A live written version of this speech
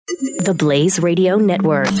the Blaze Radio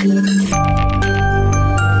Network.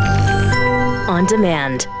 On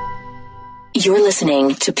demand. You're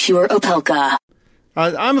listening to Pure Opelka.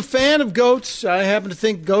 I'm a fan of goats. I happen to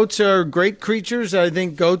think goats are great creatures. I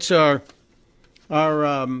think goats are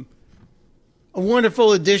a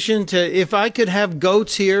wonderful addition to. If I could have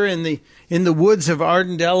goats here in the woods of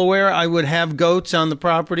Arden, Delaware, I would have goats on the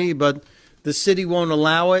property, but the city won't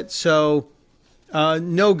allow it, so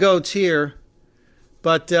no goats here.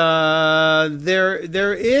 But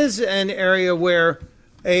there is an area where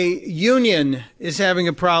a union is having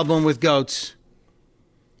a problem with goats.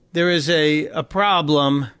 There is a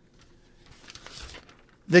problem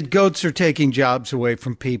that goats are taking jobs away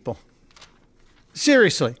from people.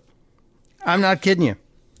 Seriously. I'm not kidding you.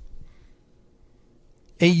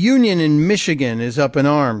 A union in Michigan is up in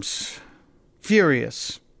arms,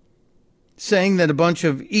 furious, saying that a bunch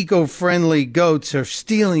of eco-friendly goats are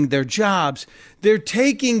stealing their jobs. They're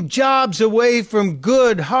taking jobs away from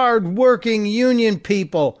good, hard-working union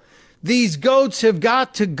people. These goats have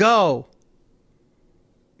got to go.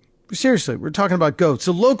 Seriously, we're talking about goats.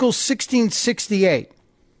 The Local 1668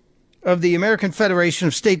 of the American Federation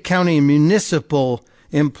of State, County, and Municipal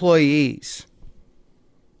Employees.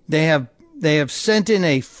 They have sent in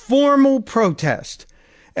a formal protest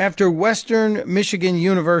after Western Michigan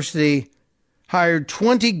University hired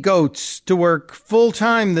 20 goats to work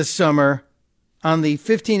full-time this summer on the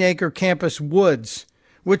 15-acre campus woods,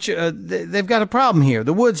 which they've got a problem here.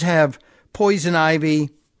 The woods have poison ivy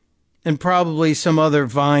and probably some other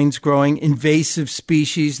vines growing, invasive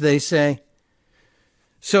species, they say.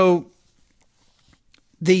 So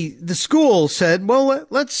the school said, well,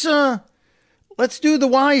 let's do the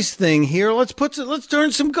wise thing here. Let's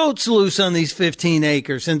turn some goats loose on these 15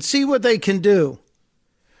 acres and see what they can do.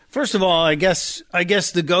 First of all, I guess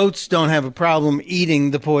the goats don't have a problem eating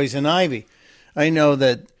the poison ivy. I know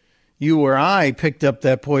that you or I picked up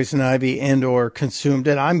that poison ivy and or consumed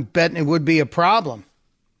it. I'm betting it would be a problem.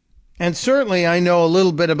 And certainly I know a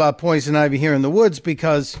little bit about poison ivy here in the woods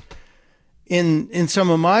because in some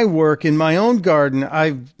of my work in my own garden,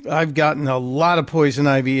 I've gotten a lot of poison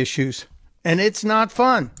ivy issues, and it's not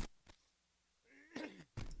fun.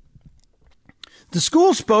 The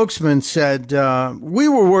school spokesman said, we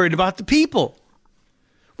were worried about the people.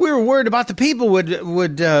 We were worried about the people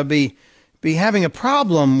would be having a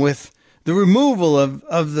problem with the removal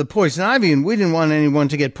of the poison ivy, and we didn't want anyone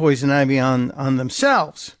to get poison ivy on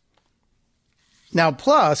themselves. Now,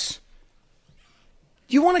 plus,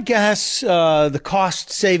 do you want to guess the cost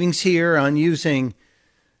savings here on using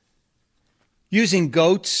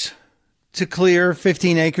goats to clear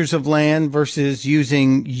 15 acres of land versus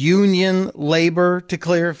using union labor to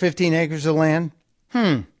clear 15 acres of land?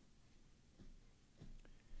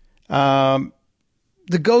 The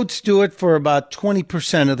goats do it for about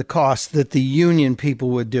 20% of the cost that the union people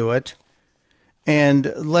would do it.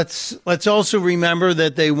 And let's also remember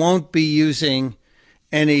that they won't be using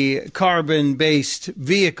any carbon-based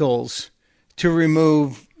vehicles to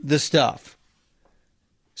remove the stuff.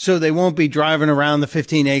 So they won't be driving around the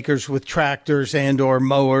 15 acres with tractors and or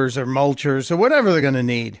mowers or mulchers or whatever they're going to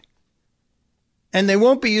need. And they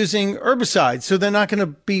won't be using herbicides, so they're not going to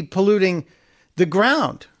be polluting the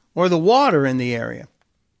ground or the water in the area.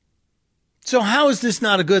 So how is this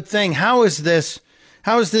not a good thing? How is this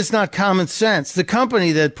not common sense? The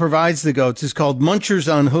company that provides the goats is called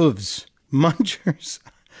Munchers on Hooves. Munchers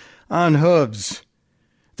on Hooves.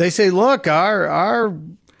 They say, look, our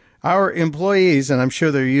employees, and I'm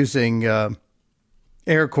sure they're using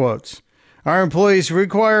air quotes, our employees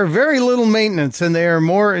require very little maintenance and they are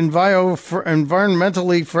more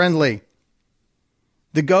environmentally friendly.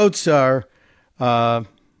 The goats are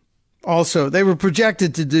also, they were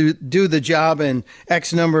projected to do the job in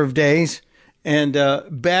X number of days. And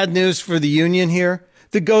bad news for the union here,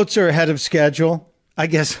 the goats are ahead of schedule. I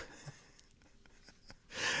guess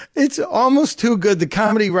it's almost too good. The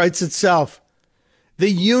comedy writes itself. The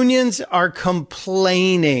unions are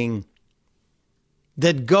complaining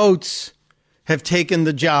that goats have taken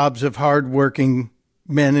the jobs of hardworking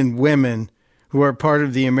men and women who are part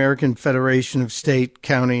of the American Federation of State,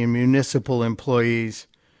 County, and Municipal Employees.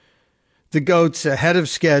 The goats ahead of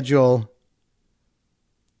schedule,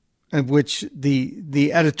 of which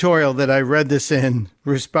the editorial that I read this in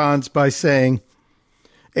responds by saying,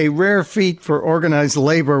 a rare feat for organized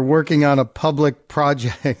labor working on a public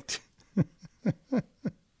project.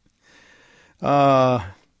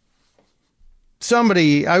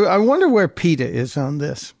 Somebody, I wonder where PETA is on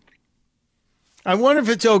this. I wonder if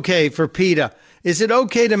it's okay for PETA. Is it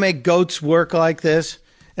okay to make goats work like this?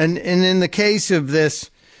 And in the case of this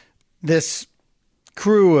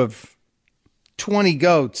crew of 20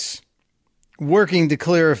 goats, working to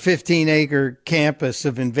clear a 15-acre campus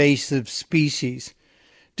of invasive species.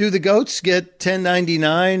 Do the goats get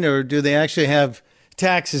 1099 or do they actually have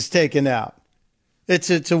taxes taken out?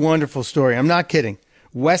 It's a wonderful story. I'm not kidding.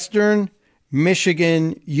 Western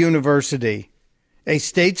Michigan University, a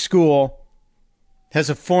state school,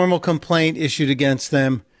 has a formal complaint issued against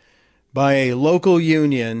them by a local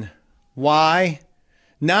union. Why?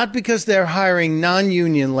 Not because they're hiring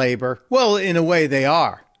non-union labor. Well, in a way they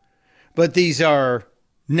are. But these are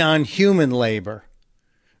non-human labor.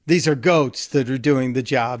 These are goats that are doing the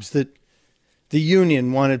jobs that the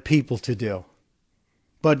union wanted people to do.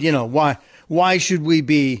 But, you know, why should we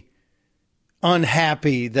be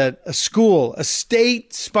unhappy that a school, a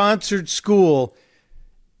state-sponsored school,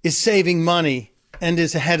 is saving money and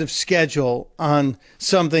is ahead of schedule on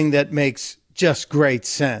something that makes just great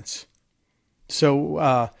sense?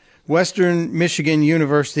 So, Western Michigan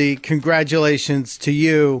University, congratulations to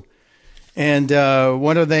you. And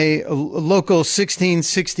what are they? Local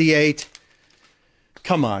 1668.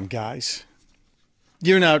 Come on, guys.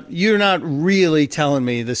 You're not really telling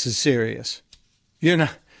me this is serious. You're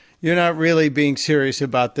not really being serious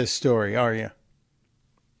about this story, are you?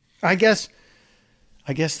 I guess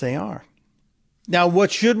they are. Now,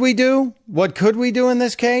 what should we do? What could we do in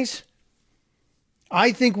this case?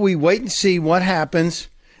 I think we wait and see what happens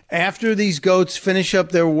after these goats finish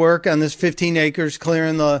up their work on this 15 acres,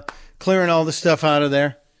 clearing all the stuff out of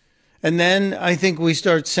there. And then I think we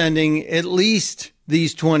start sending at least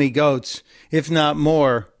these 20 goats, if not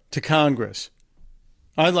more, to Congress.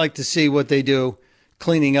 I'd like to see what they do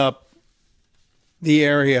cleaning up the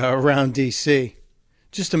area around D.C.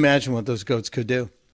 Just imagine what those goats could do.